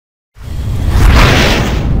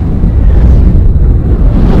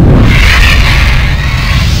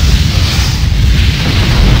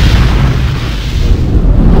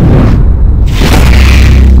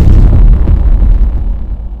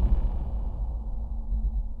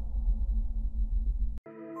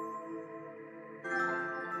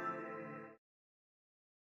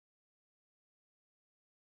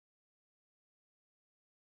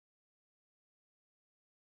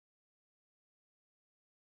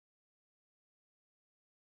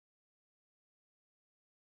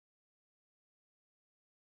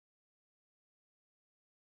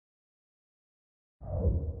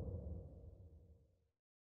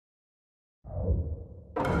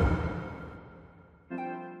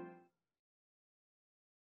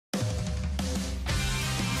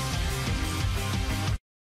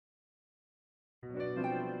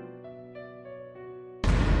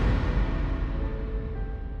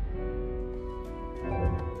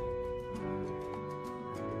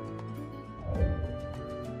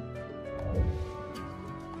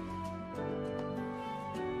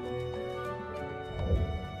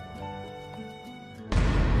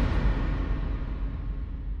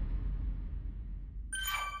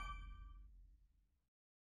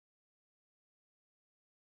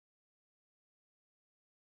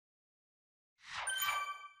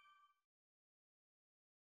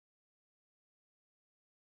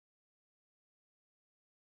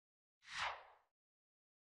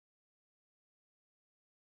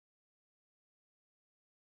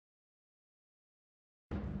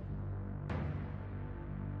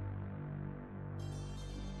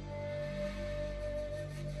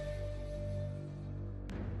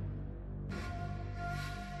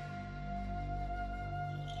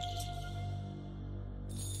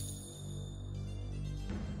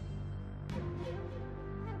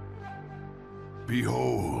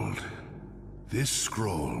Behold, this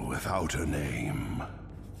scroll without a name.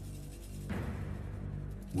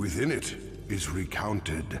 Within it is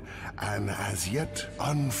recounted an as yet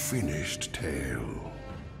unfinished tale.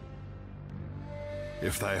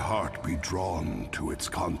 If thy heart be drawn to its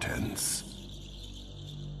contents,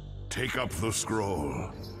 take up the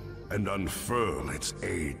scroll and unfurl its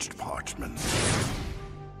aged parchment.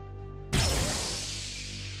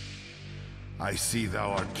 I see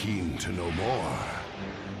thou art keen to know more.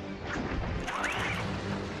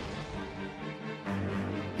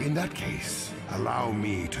 In that case, allow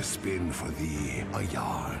me to spin for thee a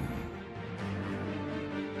yarn.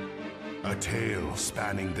 A tale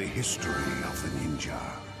spanning the history of the ninja.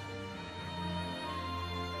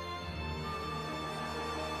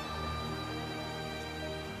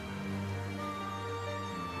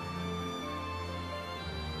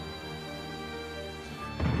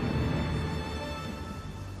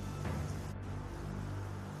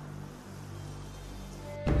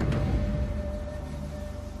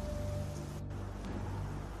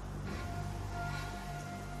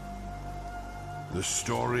 The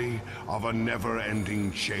story of a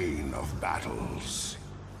never-ending chain of battles.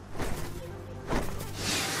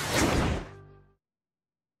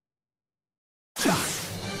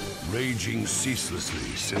 Raging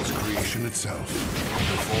ceaselessly since creation itself,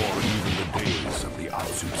 before even the days of the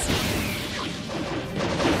Atsutsu.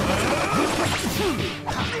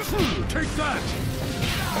 Take that!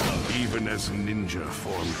 Even as ninja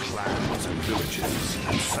formed clans and villages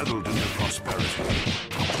and settled into prosperity,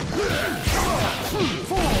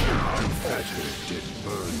 unfettered did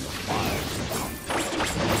burn the fires of conflict,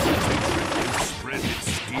 and spread its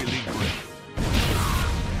steely grip.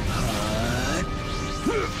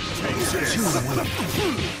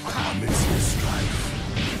 Amidst the strife,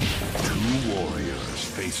 two warriors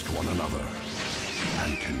faced one another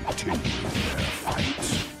and continued their fight.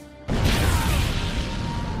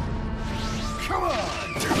 Come on!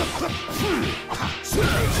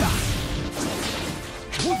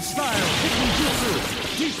 Wood style hidden jutsu!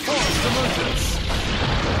 Deep forest emergence!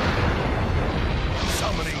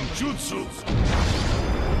 Summoning jutsu!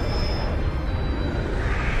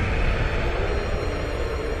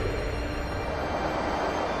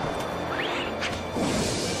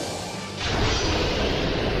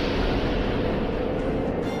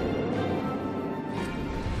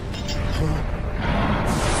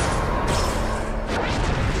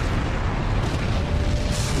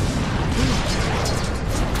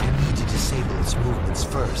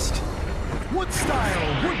 First. Wood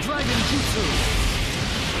style, wood dragon jutsu.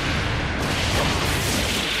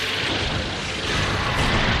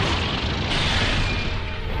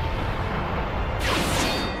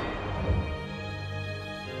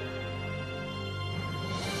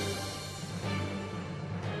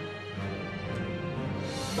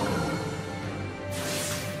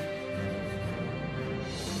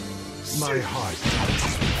 My heart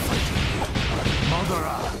touches with fighting.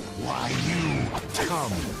 Madara, why you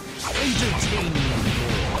come? Entertain me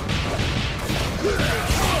more.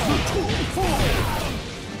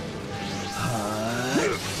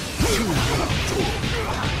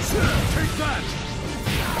 Take that!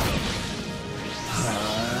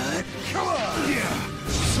 Come on! Yeah!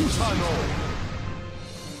 Susano!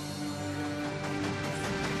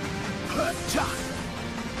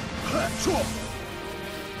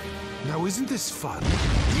 Now isn't this fun?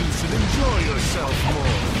 You should enjoy yourself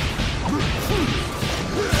more.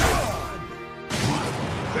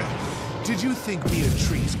 Did you think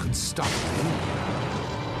Beatrice could stop me?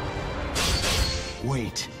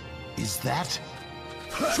 Wait, is that?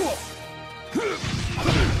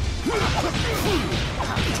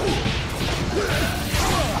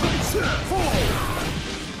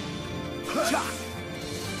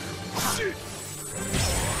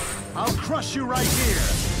 I'll crush you right here!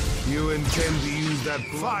 You intend to use that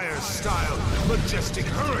fire-style majestic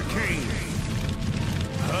hurricane?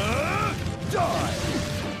 Die!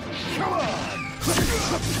 Come on!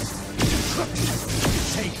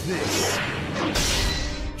 Take this!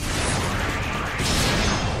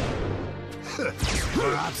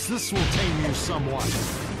 Perhaps this will tame you somewhat.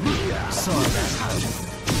 Saw that coming.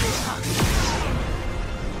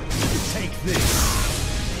 Take this!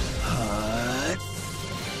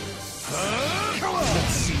 Come on!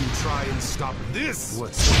 Let's see you try and stop this!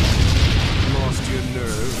 What's Lost your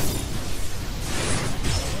nerve?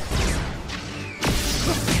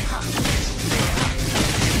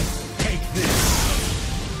 Take this!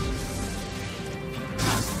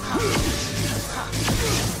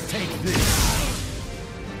 Take this!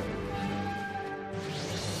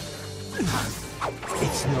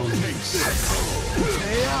 It's no use.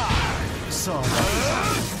 Saw that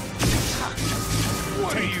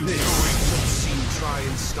you this. going to see try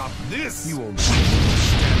and stop this? You won't see me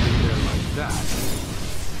standing there like that.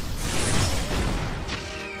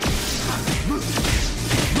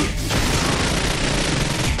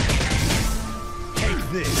 Take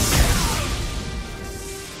this.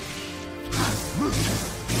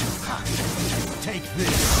 Take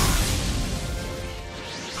this.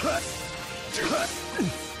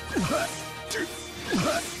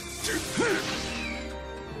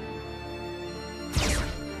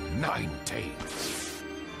 9 tails.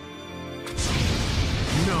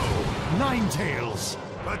 No, 9 tails.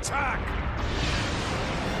 Attack!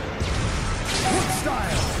 What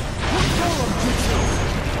style? What golem jutsu?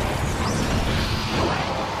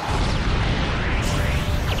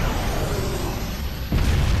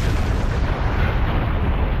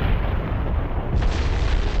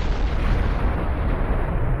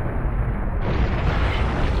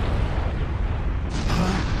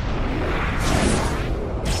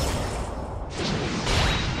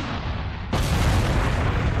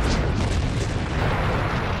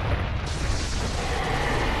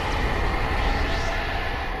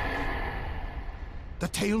 The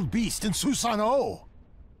tailed beast in Susanoo!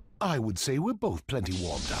 I would say we're both plenty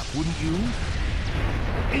warmed up, wouldn't you?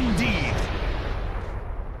 Indeed!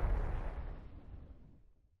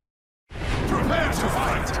 Prepare to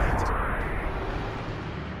fight!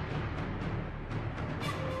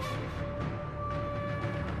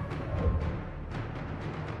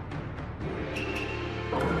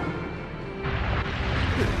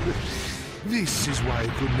 This is why I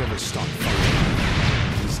could never stop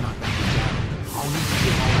fighting. He's not backing down. I'll need to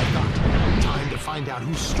give all I've got. Time to find out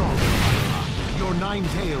who's stronger, your 9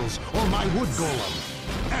 tails or my wood golem.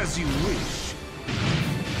 As you wish.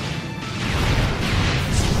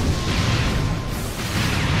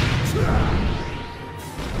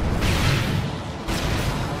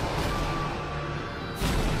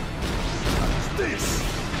 This!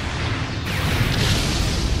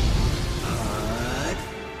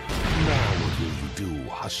 Now what will you do,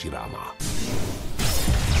 Hashirama?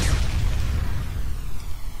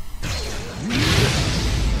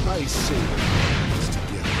 I say let's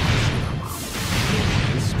together, Hashirama.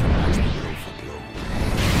 This can be blow for blow.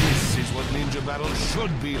 This is what ninja battle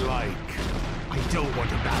should be like. I don't want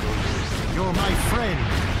to battle you. You're my friend.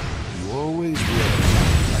 You always will,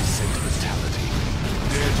 my sentimentality.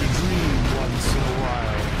 Dare to dream once in a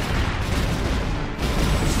while.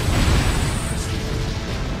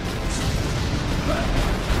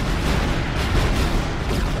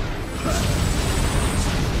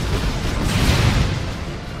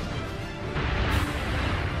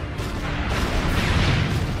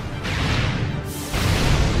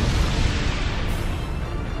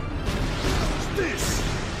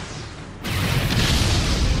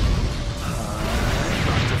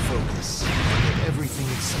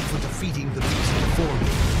 Defeating the beast before me.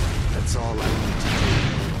 That's all I need to do.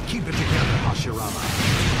 Keep it together, Hashirama.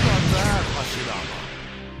 Not bad, Hashirama.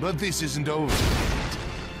 But this isn't over yet.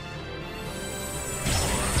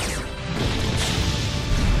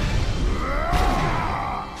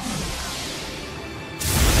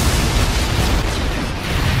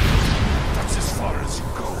 That's as far as you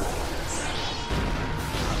go.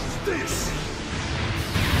 This!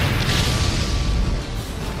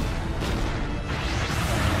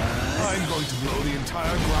 I'm going to blow the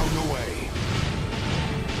entire ground away.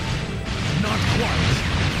 Not quite.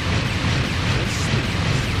 Let's see.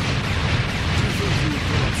 Do you think you would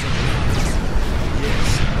put up such a fight? Yes,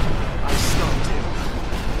 I stopped him.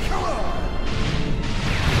 Come on!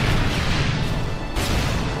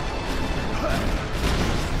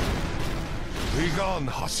 Be gone,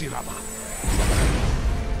 Hashirama.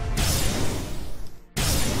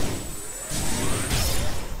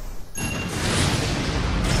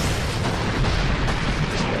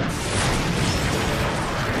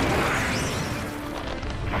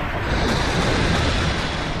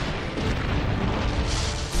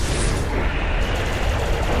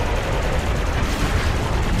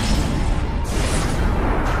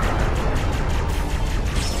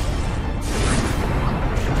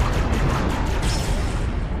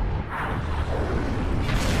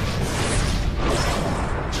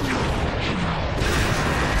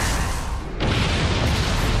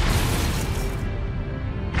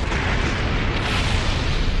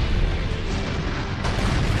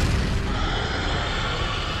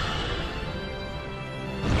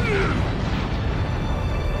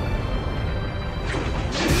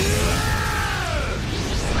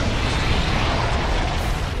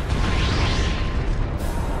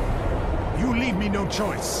 No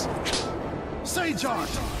choice. Sage Art,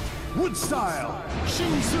 Wood Style,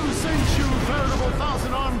 Shinsu Senchu, Veritable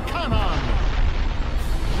Thousand Arm Kanon.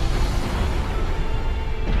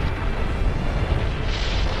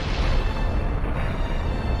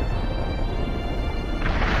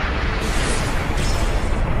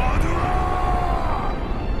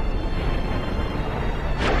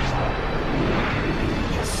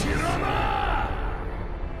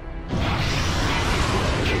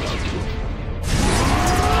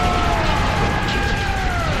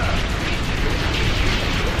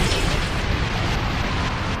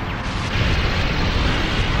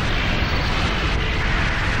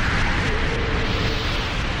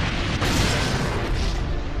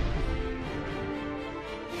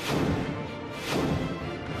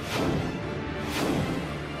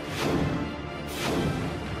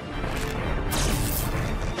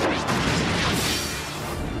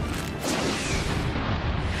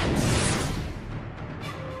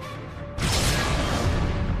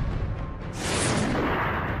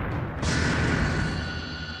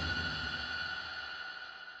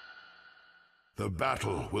 The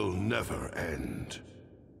battle will never end.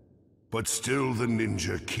 But still the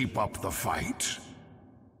ninja keep up the fight.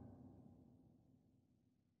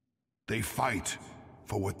 They fight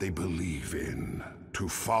for what they believe in, to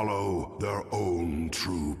follow their own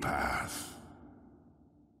true path.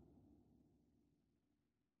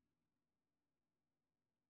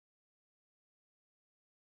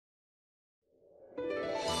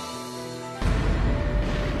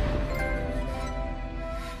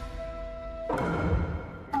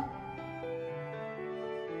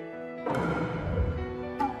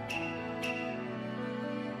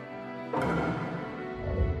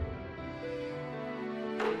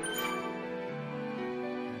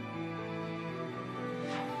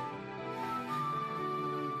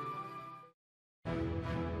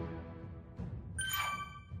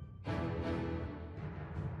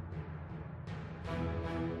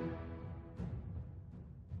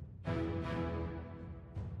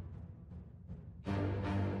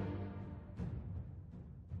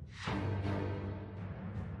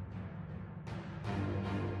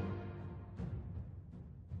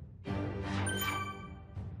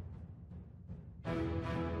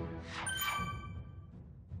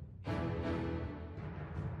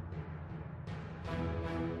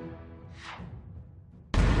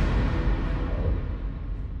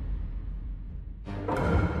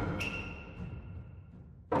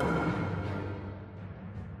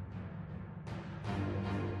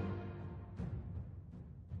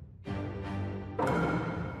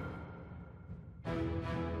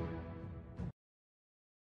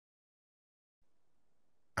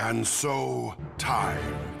 And so,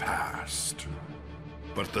 time passed.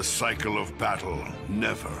 But the cycle of battle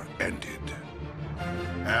never ended.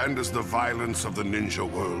 And as the violence of the ninja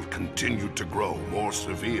world continued to grow more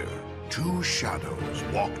severe, two shadows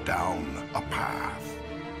walked down a path.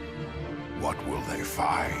 What will they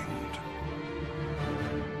find?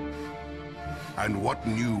 And what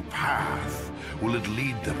new path will it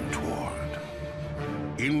lead them toward?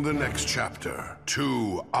 In the next chapter,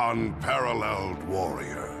 two unparalleled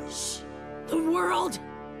warriors. The world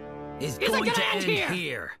is going to end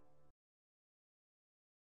here.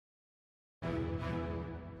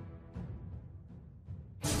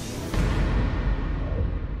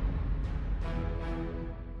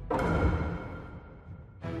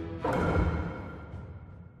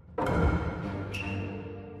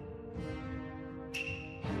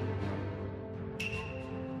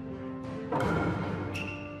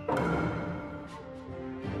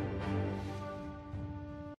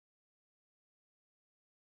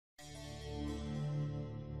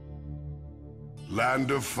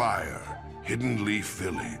 Land of Fire, Hidden Leaf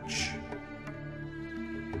Village.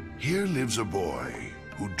 Here lives a boy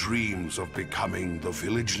who dreams of becoming the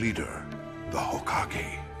village leader, the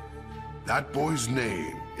Hokage. That boy's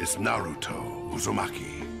name is Naruto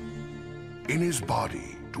Uzumaki. In his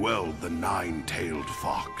body dwelled the nine-tailed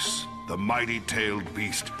fox, the mighty-tailed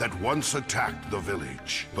beast that once attacked the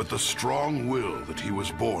village. But the strong will that he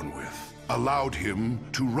was born with allowed him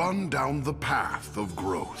to run down the path of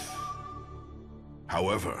growth.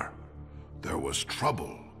 However, there was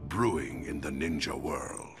trouble brewing in the ninja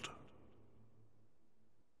world.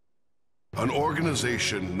 An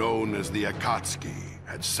organization known as the Akatsuki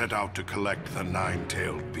had set out to collect the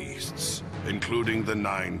nine-tailed beasts, including the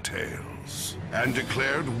Nine Tails, and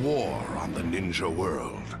declared war on the ninja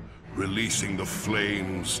world, releasing the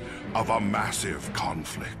flames of a massive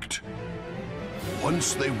conflict.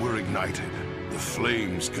 Once they were ignited, the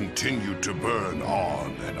flames continued to burn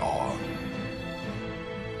on and on.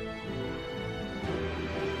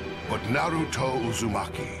 But Naruto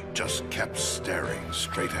Uzumaki just kept staring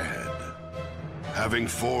straight ahead. Having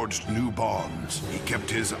forged new bonds, he kept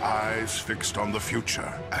his eyes fixed on the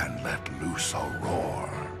future and let loose a roar.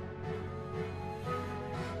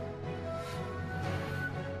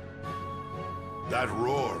 That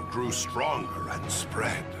roar grew stronger and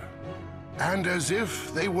spread. And as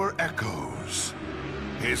if they were echoes,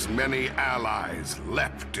 his many allies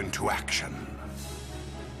leapt into action.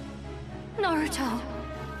 Naruto!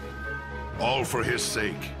 All for his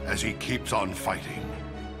sake, as he keeps on fighting.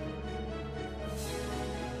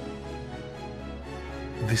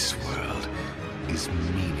 This world is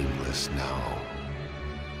meaningless now.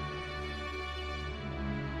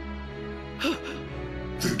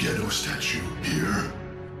 The Ghetto statue here?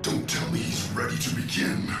 Don't tell me he's ready to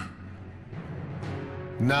begin.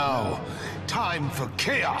 Now, time for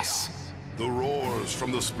chaos! The roars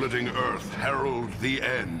from the splitting earth herald the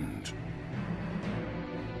end.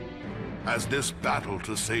 As this battle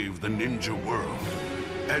to save the ninja world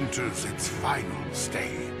enters its final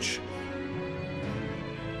stage.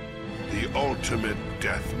 The ultimate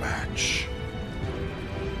death match.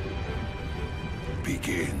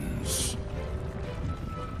 begins.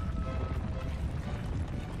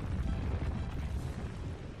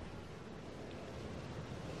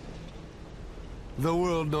 The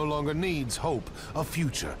world no longer needs hope, a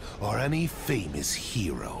future, or any famous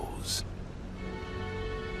heroes.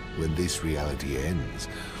 When this reality ends,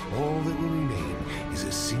 all that will remain is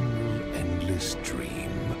a single endless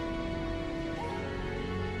dream.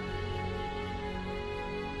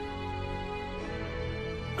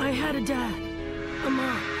 I had a dad, a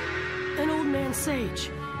mom, an old man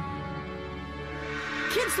sage.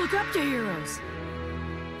 Kids look up to heroes.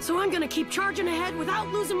 So I'm gonna keep charging ahead without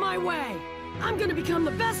losing my way. I'm gonna become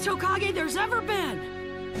the best Hokage there's ever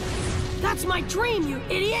been. That's my dream, you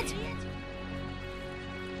idiot!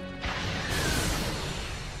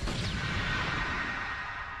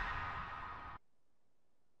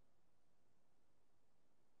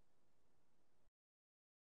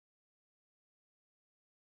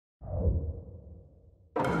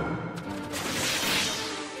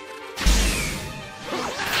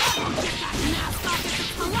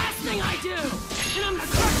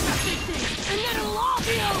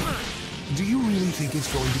 Do you really think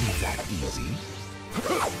it's going to be that easy?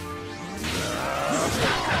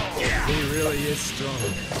 He really is strong.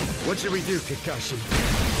 What should we do, Kakashi?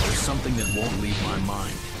 There's something that won't leave my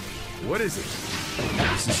mind. What is it?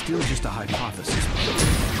 This is still just a hypothesis, but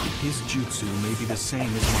his jutsu may be the same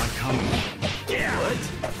as my combo. What?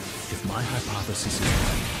 If my hypothesis is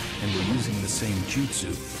right, and we're using the same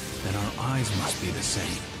jutsu, then our eyes must be the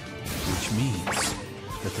same. Which means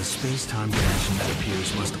that the space-time dimension that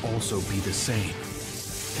appears must also be the same.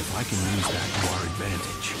 If I can use that to our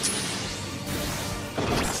advantage.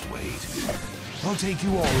 Just wait. I'll take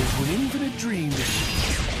you all into an infinite dream.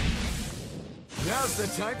 Now's the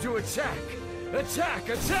time to attack! Attack!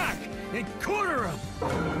 Attack! And corner him!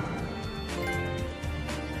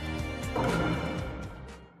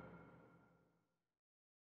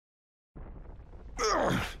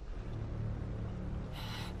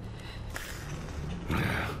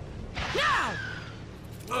 Now!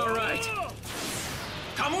 All right.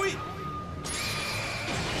 Kamui!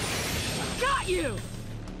 Got you!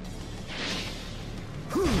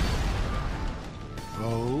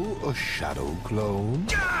 Oh, a shadow clone?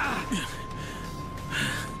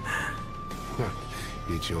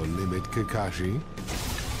 It's your limit, Kakashi.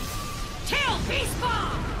 Tail Beast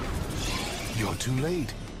Bomb! You're too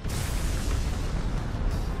late.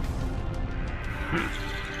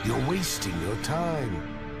 You're wasting your time.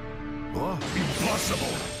 What?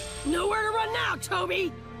 Impossible! Nowhere to run now,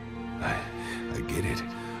 Toby! I get it.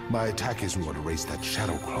 My attack isn't what erased that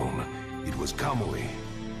shadow clone. It was Kamui.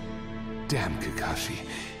 Damn Kakashi.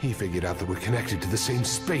 He figured out that we're connected to the same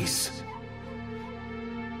space.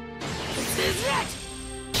 This is it!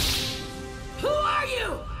 Who are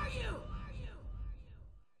you?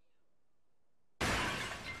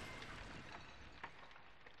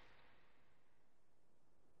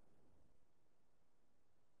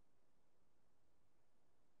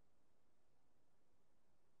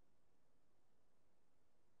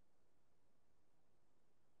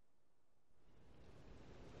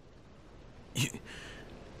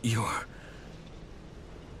 You're...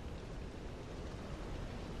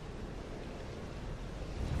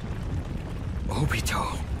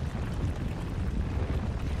 Obito.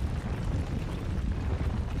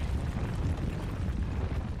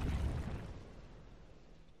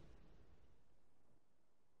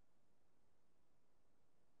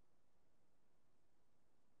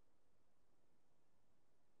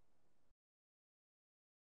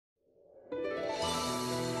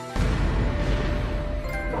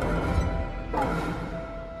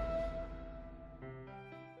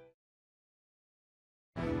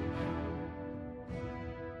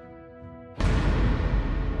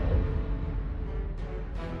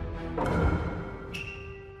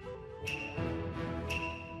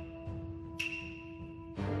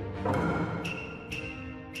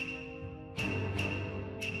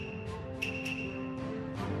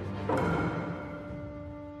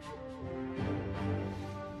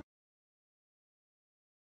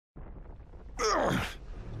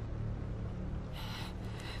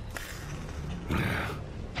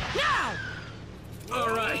 Now! All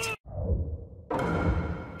right.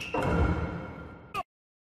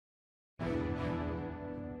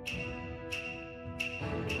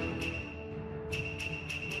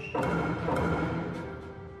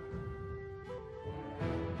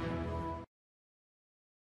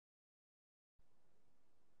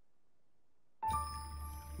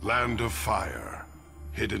 Land of Fire,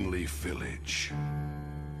 Hidden Leaf Village.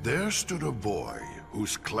 There stood a boy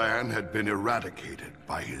whose clan had been eradicated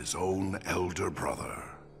by his own elder brother.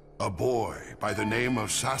 a boy by the name of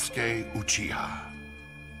Sasuke Uchiha.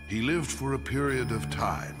 He lived for a period of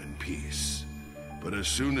time in peace, but as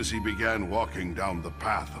soon as he began walking down the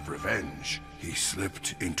path of revenge, he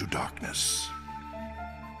slipped into darkness.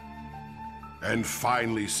 And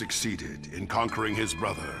finally succeeded in conquering his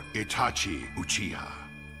brother, Itachi Uchiha.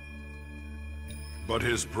 But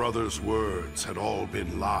his brother's words had all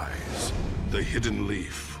been lies. The hidden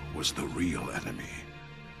leaf was the real enemy.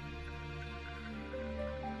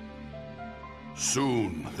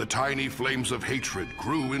 Soon, the tiny flames of hatred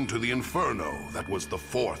grew into the inferno that was the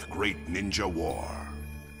Fourth Great Ninja War.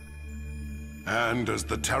 And as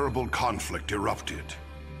the terrible conflict erupted,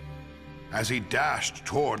 as he dashed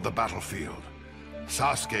toward the battlefield,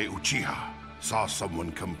 Sasuke Uchiha saw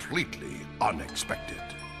someone completely unexpected.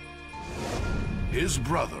 His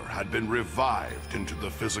brother had been revived into the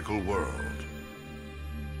physical world.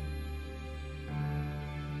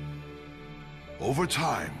 Over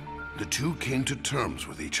time, the two came to terms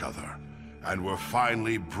with each other and were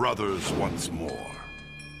finally brothers once more.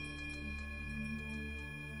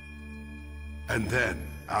 And then,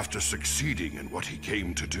 after succeeding in what he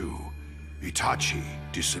came to do, Itachi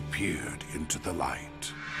disappeared into the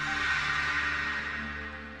light.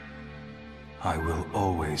 I will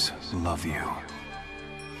always love you.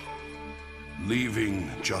 Leaving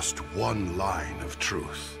just one line of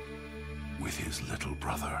truth with his little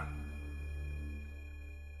brother.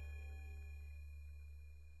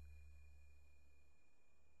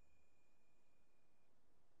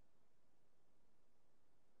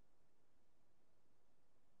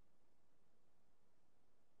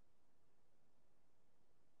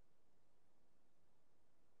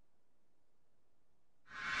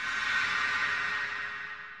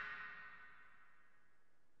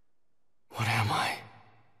 What am I?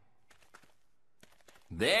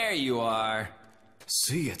 There you are.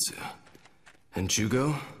 Suigetsu. And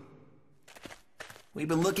Jugo? We've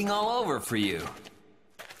been looking all over for you.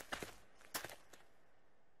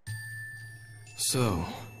 So,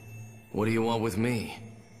 what do you want with me?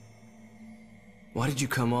 Why did you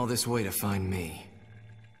come all this way to find me?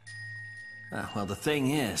 Well, the thing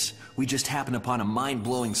is, we just happened upon a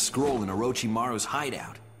mind-blowing scroll in Orochimaru's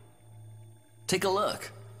hideout. Take a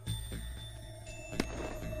look.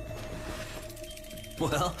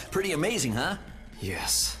 Well, pretty amazing, huh?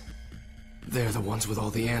 Yes. They're the ones with all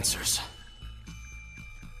the answers.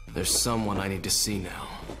 There's someone I need to see now.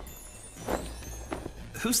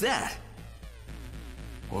 Who's that?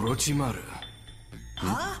 Orochimaru.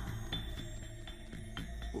 Huh?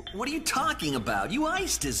 What are you talking about? You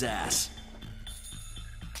iced his ass.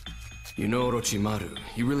 You know Orochimaru.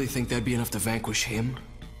 You really think that'd be enough to vanquish him?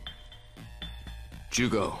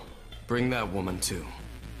 Jugo, bring that woman too.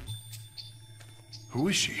 Who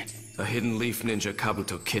is she? A hidden leaf ninja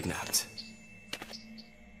Kabuto kidnapped.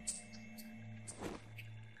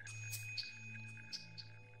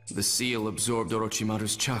 The seal absorbed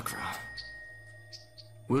Orochimaru's chakra.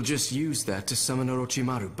 We'll just use that to summon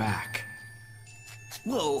Orochimaru back.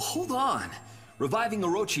 Whoa, hold on. Reviving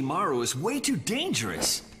Orochimaru is way too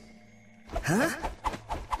dangerous. Huh?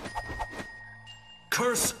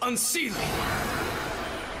 Curse unsealing!